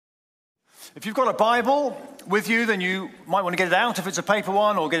If you've got a Bible with you, then you might want to get it out if it's a paper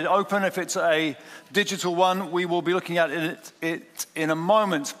one, or get it open if it's a digital one. We will be looking at it in a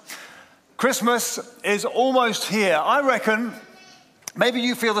moment. Christmas is almost here. I reckon, maybe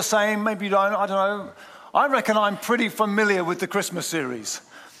you feel the same, maybe you don't, I don't know. I reckon I'm pretty familiar with the Christmas series.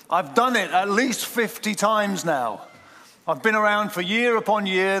 I've done it at least 50 times now. I've been around for year upon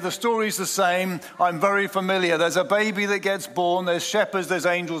year. The story's the same. I'm very familiar. There's a baby that gets born. There's shepherds. There's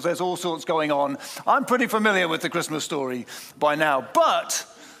angels. There's all sorts going on. I'm pretty familiar with the Christmas story by now. But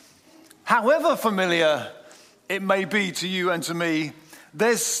however familiar it may be to you and to me,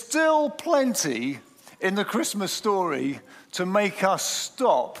 there's still plenty in the Christmas story to make us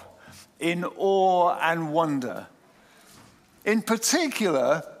stop in awe and wonder. In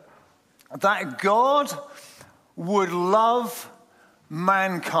particular, that God would love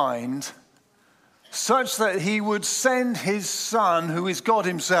mankind such that he would send his Son, who is God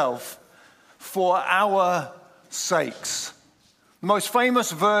himself, for our sakes. The most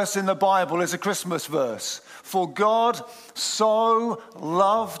famous verse in the Bible is a Christmas verse. For God so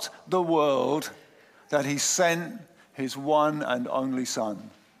loved the world that he sent his one and only Son.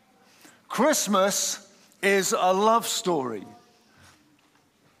 Christmas is a love story.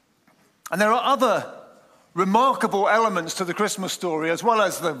 And there are other remarkable elements to the Christmas story, as well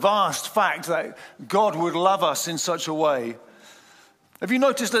as the vast fact that God would love us in such a way. Have you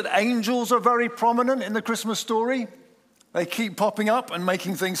noticed that angels are very prominent in the Christmas story? They keep popping up and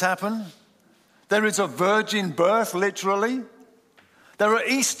making things happen. There is a virgin birth, literally. There are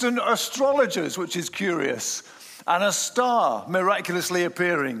Eastern astrologers, which is curious, and a star miraculously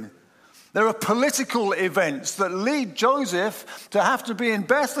appearing. There are political events that lead Joseph to have to be in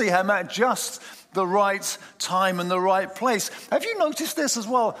Bethlehem at just the right time and the right place. Have you noticed this as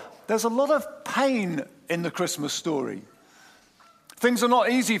well? There's a lot of pain in the Christmas story. Things are not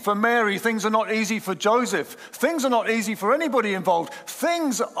easy for Mary. Things are not easy for Joseph. Things are not easy for anybody involved.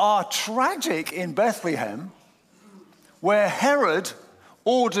 Things are tragic in Bethlehem, where Herod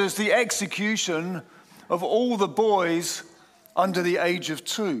orders the execution of all the boys under the age of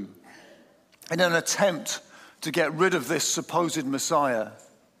 2 in an attempt to get rid of this supposed Messiah.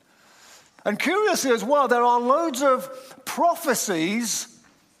 And curiously as well, there are loads of prophecies,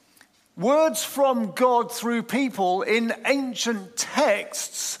 words from God through people in ancient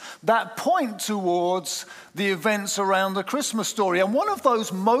texts that point towards the events around the Christmas story. And one of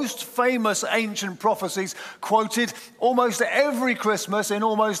those most famous ancient prophecies, quoted almost every Christmas in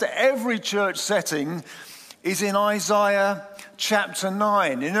almost every church setting, is in Isaiah chapter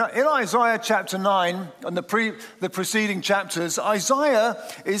 9. In Isaiah chapter 9 and the preceding chapters, Isaiah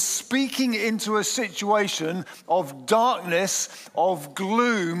is speaking into a situation of darkness, of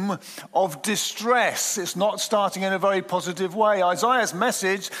gloom, of distress. It's not starting in a very positive way. Isaiah's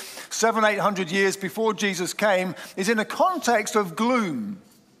message, 700-800 years before Jesus came, is in a context of gloom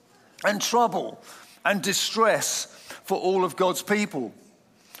and trouble and distress for all of God's people.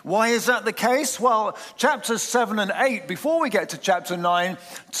 Why is that the case? Well, chapters 7 and 8, before we get to chapter 9,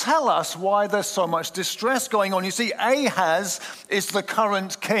 tell us why there's so much distress going on. You see, Ahaz is the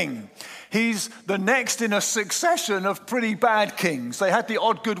current king. He's the next in a succession of pretty bad kings. They had the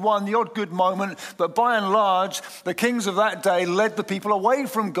odd good one, the odd good moment, but by and large, the kings of that day led the people away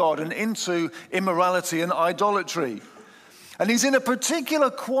from God and into immorality and idolatry. And he's in a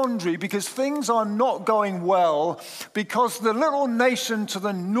particular quandary because things are not going well, because the little nation to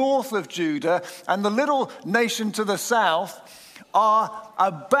the north of Judah and the little nation to the south are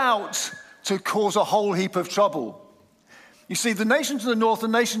about to cause a whole heap of trouble. You see, the nation to the north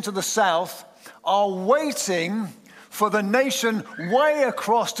and the nation to the south are waiting for the nation way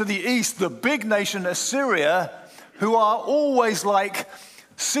across to the east, the big nation Assyria, who are always like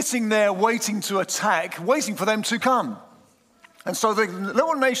sitting there waiting to attack, waiting for them to come. And so the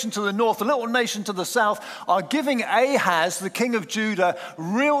little nation to the north, the little nation to the south are giving Ahaz, the king of Judah,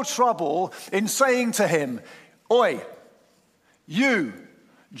 real trouble in saying to him, "Oi, you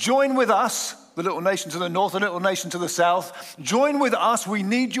join with us," the little nation to the north, the little nation to the south, "join with us, we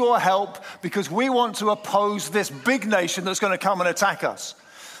need your help because we want to oppose this big nation that's going to come and attack us."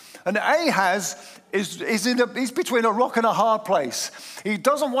 And Ahaz he's between a rock and a hard place. He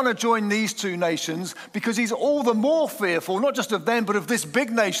doesn't want to join these two nations because he's all the more fearful, not just of them, but of this big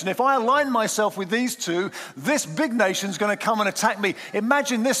nation. If I align myself with these two, this big nation's going to come and attack me.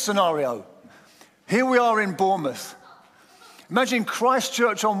 Imagine this scenario. Here we are in Bournemouth. Imagine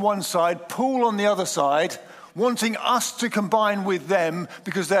Christchurch on one side, Poole on the other side, wanting us to combine with them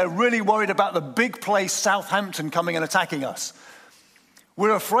because they're really worried about the big place Southampton coming and attacking us.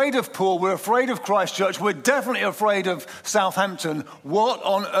 We're afraid of Paul. We're afraid of Christchurch. We're definitely afraid of Southampton. What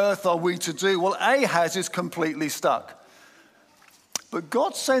on earth are we to do? Well, Ahaz is completely stuck. But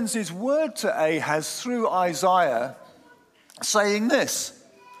God sends his word to Ahaz through Isaiah saying this: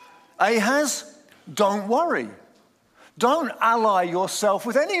 Ahaz, don't worry. Don't ally yourself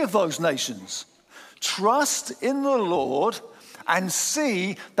with any of those nations. Trust in the Lord and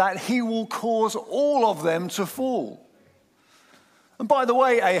see that he will cause all of them to fall. And by the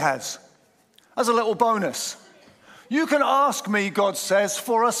way, Ahaz, as a little bonus, you can ask me, God says,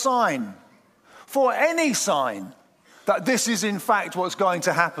 for a sign, for any sign, that this is in fact what's going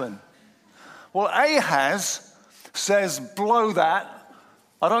to happen. Well, Ahaz says, blow that.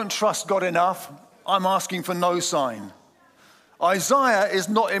 I don't trust God enough. I'm asking for no sign. Isaiah is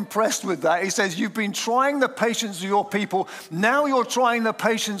not impressed with that. He says, you've been trying the patience of your people. Now you're trying the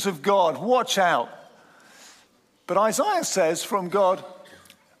patience of God. Watch out. But Isaiah says from God,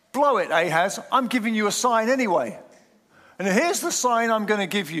 blow it, Ahaz. I'm giving you a sign anyway. And here's the sign I'm going to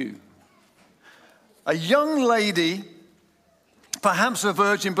give you. A young lady, perhaps a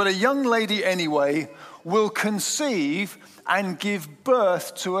virgin, but a young lady anyway, will conceive and give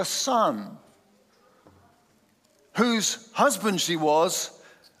birth to a son. Whose husband she was,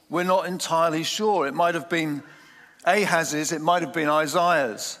 we're not entirely sure. It might have been Ahaz's, it might have been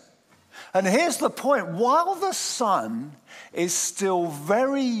Isaiah's. And here's the point. While the son is still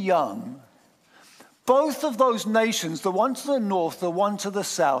very young, both of those nations, the one to the north, the one to the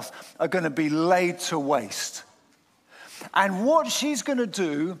south, are going to be laid to waste. And what she's going to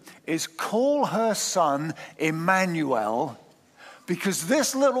do is call her son Emmanuel, because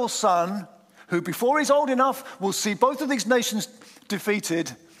this little son, who before he's old enough will see both of these nations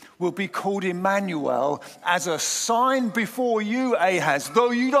defeated, will be called Emmanuel as a sign before you, Ahaz, though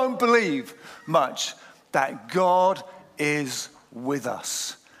you don't believe much, that God is with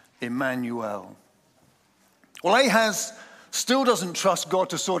us. Emmanuel. Well, Ahaz still doesn't trust God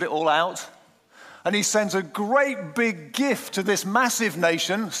to sort it all out. And he sends a great big gift to this massive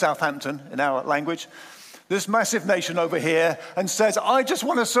nation, Southampton in our language, this massive nation over here, and says, I just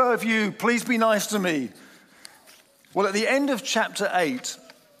want to serve you. Please be nice to me. Well, at the end of chapter 8,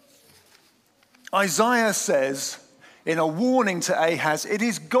 Isaiah says, in a warning to Ahaz, it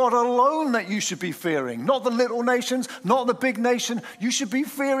is God alone that you should be fearing. Not the little nations, not the big nation. You should be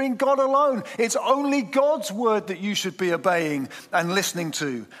fearing God alone. It's only God's word that you should be obeying and listening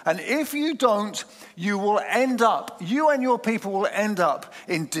to. And if you don't, you and your people will end up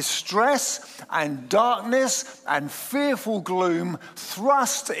in distress and darkness and fearful gloom,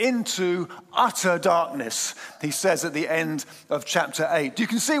 thrust into utter darkness, he says at the end of chapter 8. You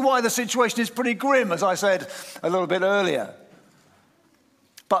can see why the situation is pretty grim, as I said a little bit earlier.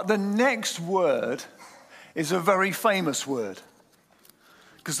 But the next word is a very famous word,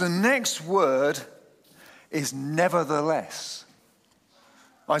 because the next word is nevertheless.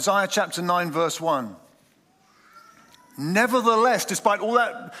 Isaiah chapter 9 verse 1. Nevertheless, despite all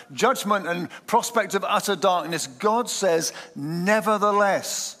that judgment and prospect of utter darkness, God says,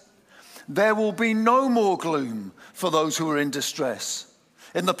 nevertheless, there will be no more gloom for those who are in distress.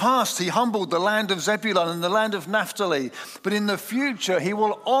 In the past, he humbled the land of Zebulun and the land of Naphtali, but in the future, he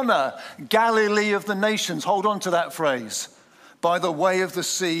will honor Galilee of the nations. Hold on to that phrase. By the way of the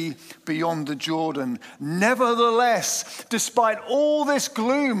sea beyond the Jordan. Nevertheless, despite all this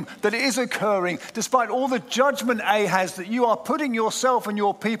gloom that is occurring, despite all the judgment, Ahaz, that you are putting yourself and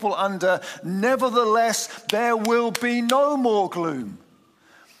your people under, nevertheless, there will be no more gloom,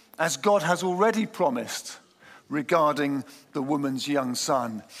 as God has already promised regarding the woman's young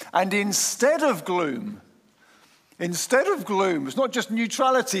son. And instead of gloom, it's not just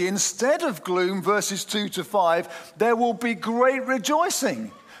neutrality. Instead of gloom, verses 2 to 5, there will be great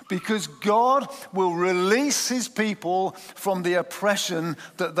rejoicing, because God will release his people from the oppression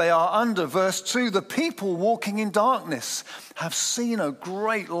that they are under. Verse 2, the people walking in darkness have seen a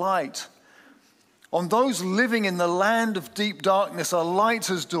great light. On those living in the land of deep darkness, a light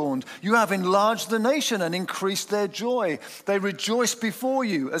has dawned. You have enlarged the nation and increased their joy. They rejoice before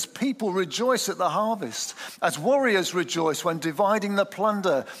you as people rejoice at the harvest, as warriors rejoice when dividing the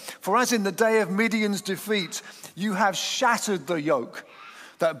plunder. For as in the day of Midian's defeat, you have shattered the yoke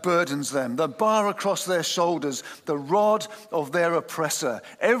that burdens them, the bar across their shoulders, the rod of their oppressor.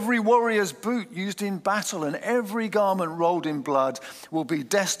 Every warrior's boot used in battle and every garment rolled in blood will be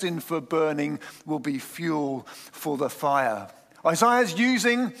destined for burning, will be fuel for the fire. Isaiah's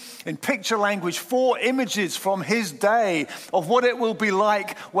using, in picture language, 4 images from his day of what it will be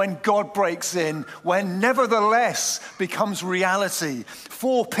like when God breaks in, when nevertheless becomes reality.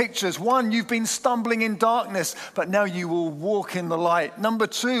 4 pictures. 1, you've been stumbling in darkness, but now you will walk in the light. Number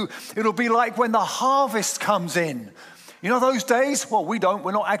 2, it'll be like when the harvest comes in. You know those days? Well, we're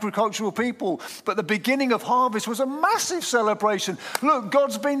not agricultural people, but the beginning of harvest was a massive celebration. Look,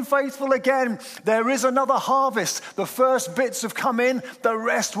 God's been faithful again. There is another harvest. The first bits have come in, the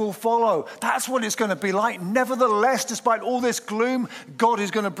rest will follow. That's what it's going to be like. Nevertheless, despite all this gloom, God is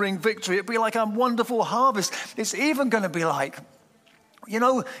going to bring victory. It'll be like a wonderful harvest. It's even going to be like, you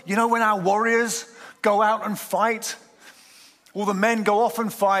know when our warriors go out and fight? All the men go off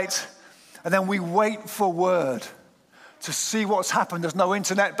and fight, and then we wait for word to see what's happened. There's no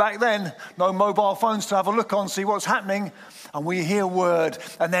internet back then, no mobile phones to have a look on, see what's happening. And we hear word,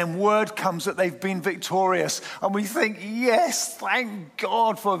 and then word comes that they've been victorious. And we think, yes, thank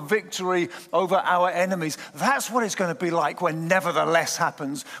God for victory over our enemies. That's what it's going to be like when nevertheless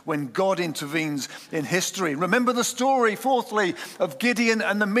happens, when God intervenes in history. Remember the story, fourthly, of Gideon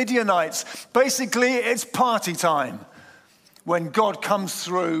and the Midianites. Basically, it's party time when God comes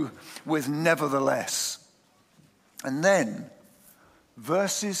through with nevertheless. And then,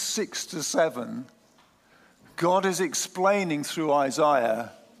 verses 6 to 7, God is explaining through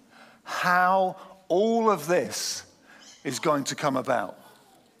Isaiah how all of this is going to come about.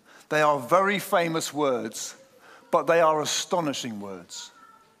 They are very famous words, but they are astonishing words.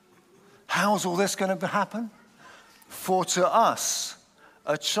 How's all this going to happen? For to us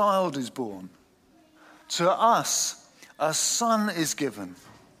a child is born. To us a son is given,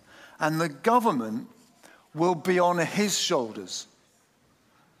 and the government will be on his shoulders,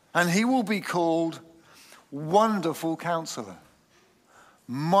 and he will be called Wonderful Counselor,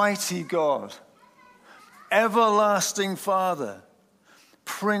 Mighty God, Everlasting Father,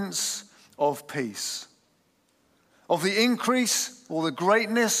 Prince of Peace. Of the increase or the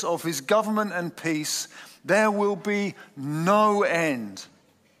greatness of his government and peace, there will be no end.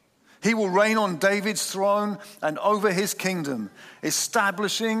 He will reign on David's throne and over his kingdom,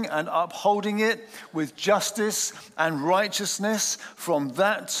 establishing and upholding it with justice and righteousness from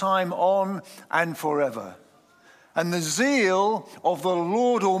that time on and forever. And the zeal of the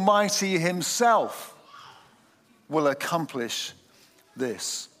Lord Almighty himself will accomplish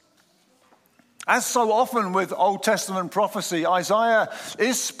this. As so often with Old Testament prophecy, Isaiah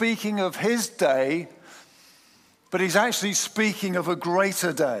is speaking of his day, but he's actually speaking of a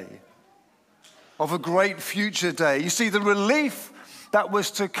greater day, of a great future day. You see, the relief that was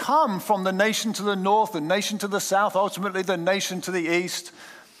to come from the nation to the north, the nation to the south, ultimately the nation to the east,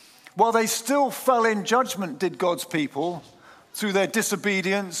 while they still fell in judgment, did God's people, through their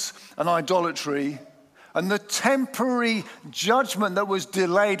disobedience and idolatry. And the temporary judgment that was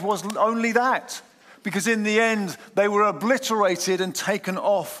delayed was only that, because in the end they were obliterated and taken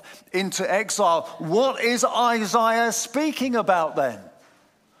off into exile. What is Isaiah speaking about then,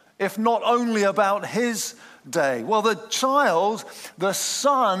 if not only about his day? Well, the child, the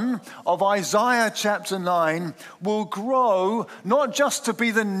son of Isaiah chapter 9, will grow not just to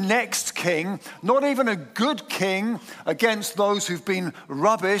be the next king, not even a good king against those who've been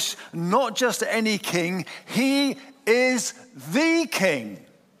rubbish, not just any king. He is the king.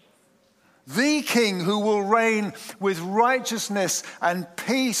 The king who will reign with righteousness and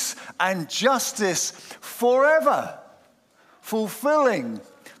peace and justice forever, fulfilling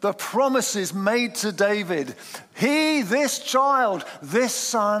the promises made to David. He, this child, this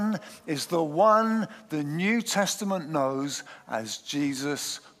son, is the one the New Testament knows as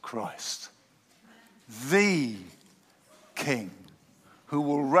Jesus Christ. The King who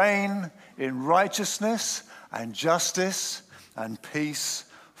will reign in righteousness and justice and peace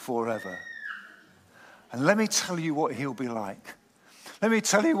forever. And let me tell you what he'll be like. Let me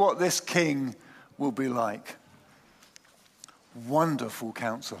tell you what this King will be like. Wonderful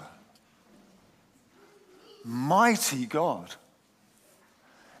Counselor, Mighty God,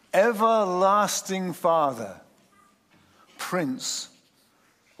 Everlasting Father, Prince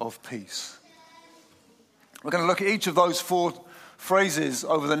of Peace. We're going to look at each of those 4 phrases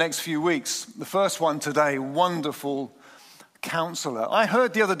over the next few weeks. The first one today, Wonderful Counselor. I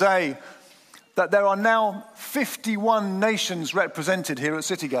heard the other day that there are now 51 nations represented here at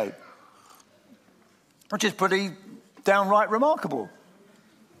Citygate, which is pretty downright remarkable.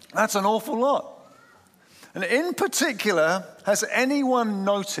 That's an awful lot. And in particular, has anyone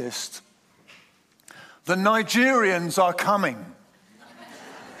noticed the Nigerians are coming?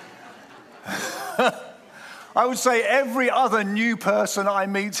 I would say every other new person I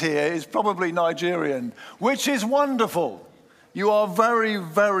meet here is probably Nigerian, which is wonderful. You are very,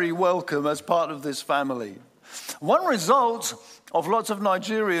 very welcome as part of this family. One result of lots of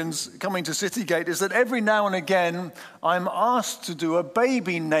Nigerians coming to Citygate is that every now and again I'm asked to do a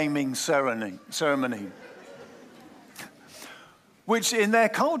baby naming ceremony, which in their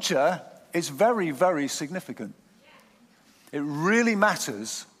culture is very, very significant. It really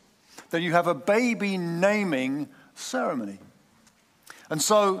matters that you have a baby naming ceremony. And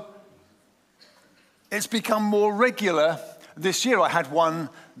so it's become more regular this year. I had one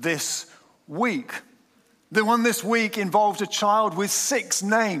this week. The one this week involved a child with 6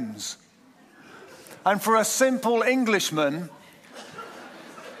 names. And for a simple Englishman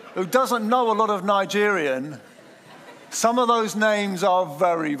who doesn't know a lot of Nigerian, some of those names are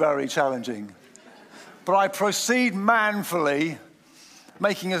very, very challenging. But I proceed manfully,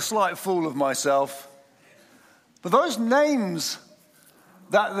 making a slight fool of myself. But those names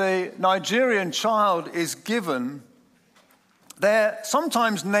that the Nigerian child is given, they're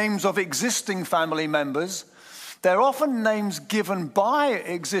sometimes names of existing family members. They're often names given by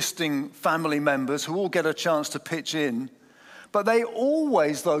existing family members who all get a chance to pitch in. But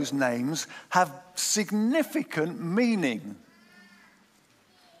those names have significant meaning.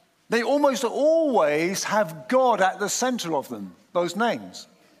 They almost always have God at the center of them, those names.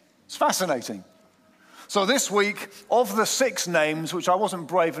 It's fascinating. So this week, of the 6 names, which I wasn't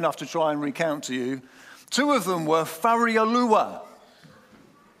brave enough to try and recount to you, 2 of them were Farialua,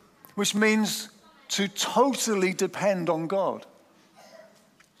 which means to totally depend on God.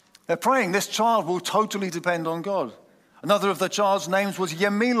 They're praying this child will totally depend on God. Another of the child's names was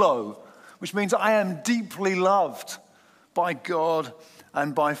Yemilo, which means I am deeply loved by God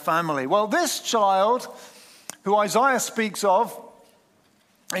and by family. Well, this child, who Isaiah speaks of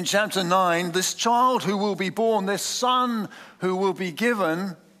in chapter 9, this child who will be born, this son who will be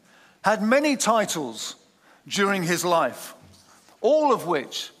given, had many titles during his life, all of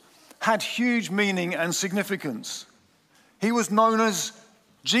which had huge meaning and significance. He was known as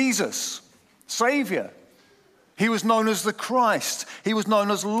Jesus, Savior. He was known as the Christ. He was known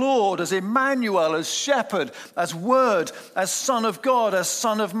as Lord, as Emmanuel, as Shepherd, as Word, as Son of God, as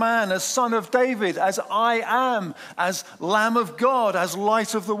Son of Man, as Son of David, as I Am, as Lamb of God, as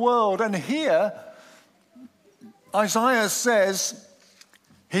Light of the world. And here, Isaiah says,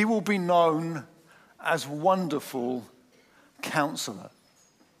 he will be known as Wonderful Counselor.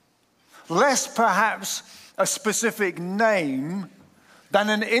 Less perhaps a specific name than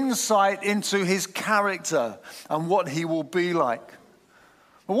an insight into his character and what he will be like.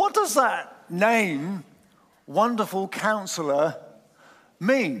 But what does that name, Wonderful Counselor,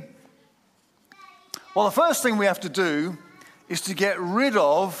 mean? Well, the first thing we have to do is to get rid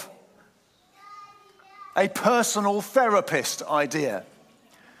of a personal therapist idea.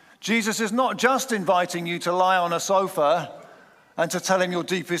 Jesus is not just inviting you to lie on a sofa and to tell him your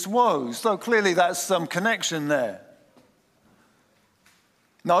deepest woes, though clearly that's some connection there.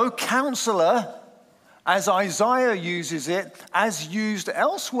 No, counselor, as Isaiah uses it, as used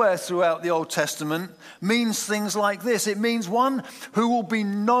elsewhere throughout the Old Testament, means things like this. It means one who will be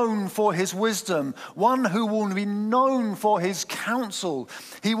known for his wisdom, one who will be known for his counsel.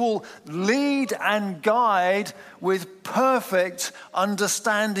 He will lead and guide with perfect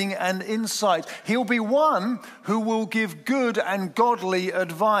understanding and insight. He'll be one who will give good and godly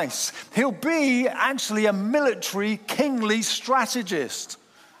advice. He'll be actually a military, kingly strategist.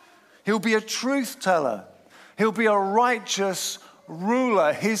 He'll be a truth teller. He'll be a righteous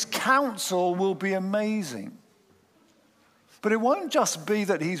ruler. His counsel will be amazing. But it won't just be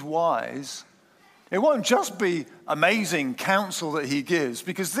that he's wise. It won't just be amazing counsel that he gives,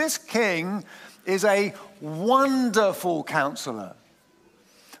 because this king is a wonderful counselor.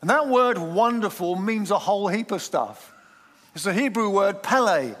 And that word wonderful means a whole heap of stuff. It's the Hebrew word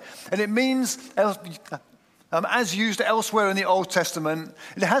pele, and it means, as used elsewhere in the Old Testament,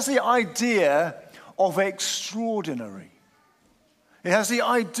 it has the idea of extraordinary. It has the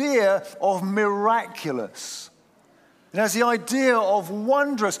idea of miraculous. It has the idea of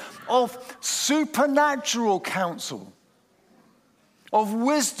wondrous, of supernatural counsel, of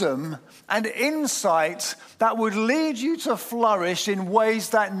wisdom and insight that would lead you to flourish in ways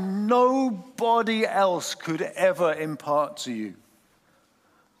that nobody else could ever impart to you.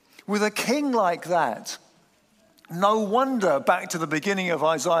 With a king like that, no wonder, back to the beginning of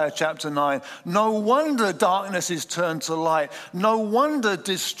Isaiah chapter 9, no wonder darkness is turned to light. No wonder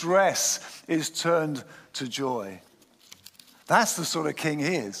distress is turned to joy. That's the sort of king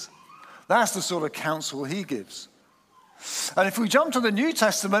he is. That's the sort of counsel he gives. And if we jump to the New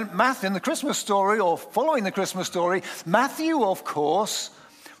Testament, Matthew, in the Christmas story, or following the Christmas story, Matthew, of course,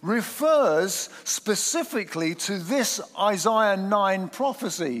 refers specifically to this Isaiah 9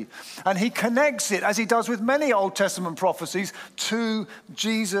 prophecy. And he connects it, as he does with many Old Testament prophecies, to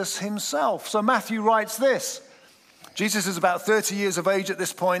Jesus himself. So Matthew writes this. Jesus is about 30 years of age at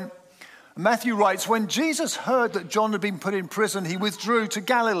this point. Matthew writes, when Jesus heard that John had been put in prison, he withdrew to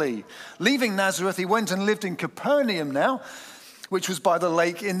Galilee. Leaving Nazareth, he went and lived in Capernaum now, which was by the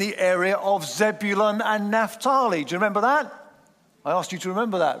lake in the area of Zebulun and Naphtali. Do you remember that? I asked you to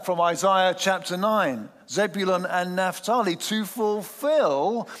remember that from Isaiah chapter 9. Zebulun and Naphtali, to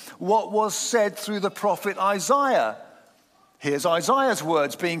fulfill what was said through the prophet Isaiah. Here's Isaiah's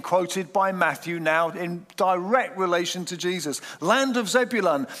words being quoted by Matthew now in direct relation to Jesus. Land of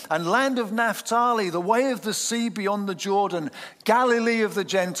Zebulun and land of Naphtali, the way of the sea beyond the Jordan, Galilee of the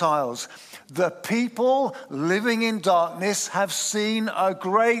Gentiles. The people living in darkness have seen a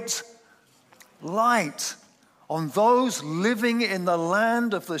great light. On those living in the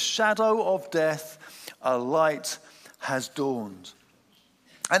land of the shadow of death, a light has dawned.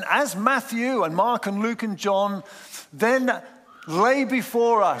 And as Matthew and Mark and Luke and John then lay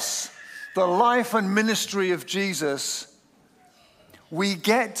before us the life and ministry of Jesus, we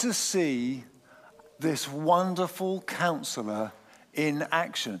get to see this wonderful counselor in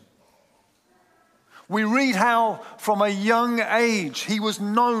action. We read how from a young age he was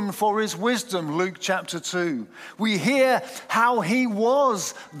known for his wisdom, Luke chapter 2. We hear how he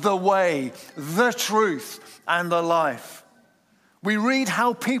was the way, the truth, and the life. We read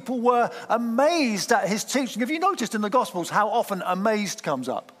how people were amazed at his teaching. Have you noticed in the Gospels how often amazed comes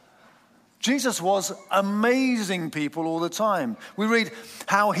up? Jesus was amazing people all the time. We read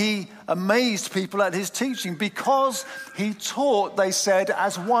how he amazed people at his teaching because he taught, they said,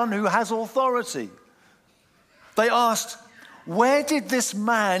 as one who has authority. They asked, where did this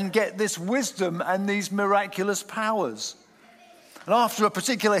man get this wisdom and these miraculous powers? And after a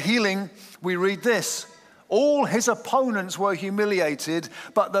particular healing, we read this. All his opponents were humiliated,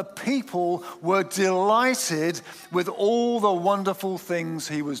 but the people were delighted with all the wonderful things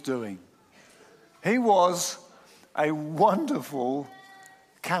he was doing. He was a wonderful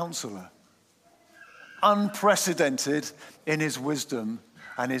counselor, unprecedented in his wisdom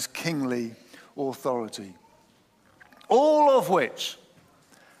and his kingly authority. All of which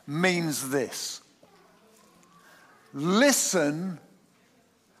means this. Listen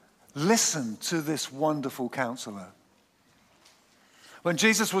to this wonderful counselor. When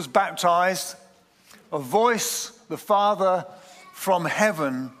Jesus was baptized, a voice, the Father from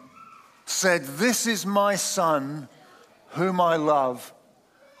heaven, said, "This is my Son, whom I love.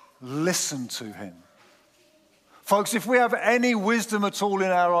 Listen to him." Folks, if we have any wisdom at all in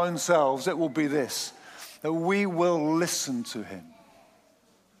our own selves, it will be this, that we will listen to him.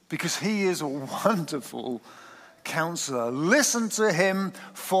 Because he is a wonderful counselor. Listen to him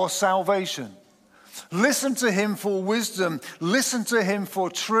for salvation. Listen to him for wisdom. Listen to him for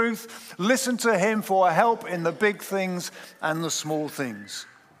truth. Listen to him for help in the big things and the small things.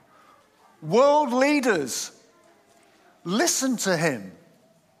 World leaders, listen to him.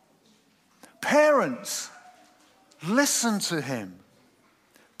 Parents, listen to him.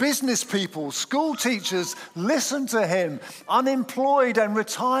 Business people, school teachers, listen to him. Unemployed and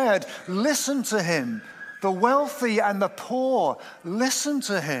retired, listen to him. The wealthy and the poor, listen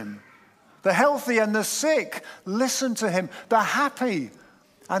to him. The healthy and the sick, listen to him. The happy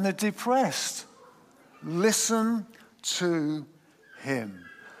and the depressed, listen to him.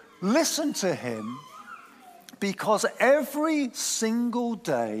 Listen to him because every single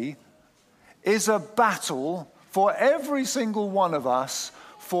day is a battle for every single one of us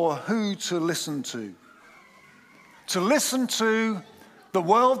for who to listen to. To listen to the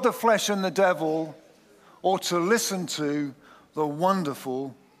world, the flesh, and the devil, or to listen to the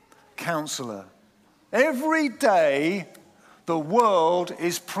wonderful counselor. Every day, the world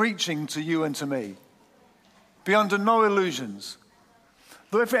is preaching to you and to me. Be under no illusions.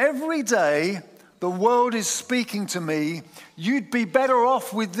 But if every day the world is speaking to me, you'd be better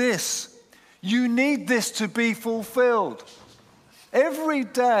off with this. You need this to be fulfilled. Every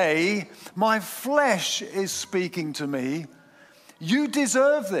day my flesh is speaking to me. You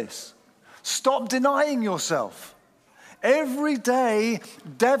deserve this. Stop denying yourself. Every day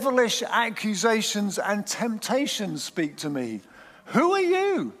devilish accusations and temptations speak to me. Who are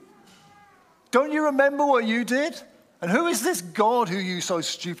you? Don't you remember what you did? And who is this God who you so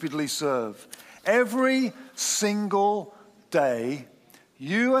stupidly serve? Every single day,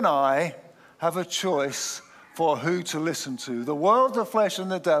 you and I have a choice for who to listen to, the world, the flesh,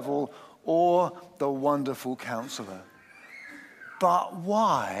 and the devil, or the wonderful counselor. But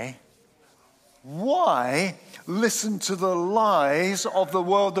why Why listen to the lies of the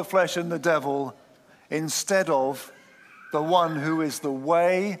world, the flesh, and the devil instead of the one who is the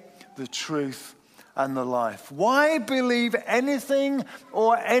way, the truth, and the life? Why believe anything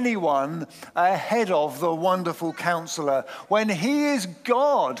or anyone ahead of the wonderful Counselor when he is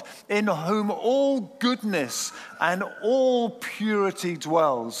God in whom all goodness and all purity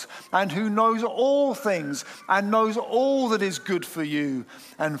dwells, and who knows all things and knows all that is good for you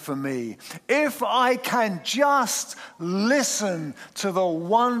and for me? If I can just listen to the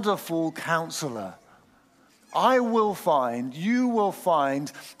wonderful Counselor, you will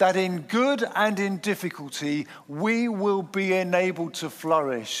find that in good and in difficulty, we will be enabled to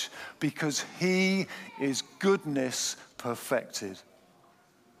flourish because he is goodness perfected.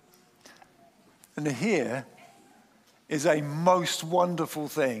 And here is a most wonderful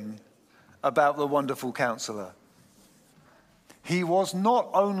thing about the wonderful Counselor. He was not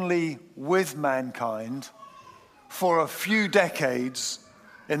only with mankind for a few decades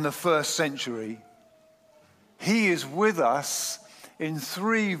in the first century, he is with us in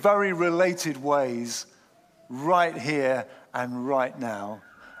three very related ways right here and right now,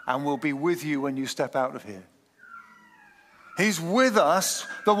 and will be with you when you step out of here. He's with us.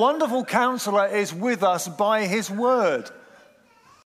 The wonderful Counselor is with us by his word.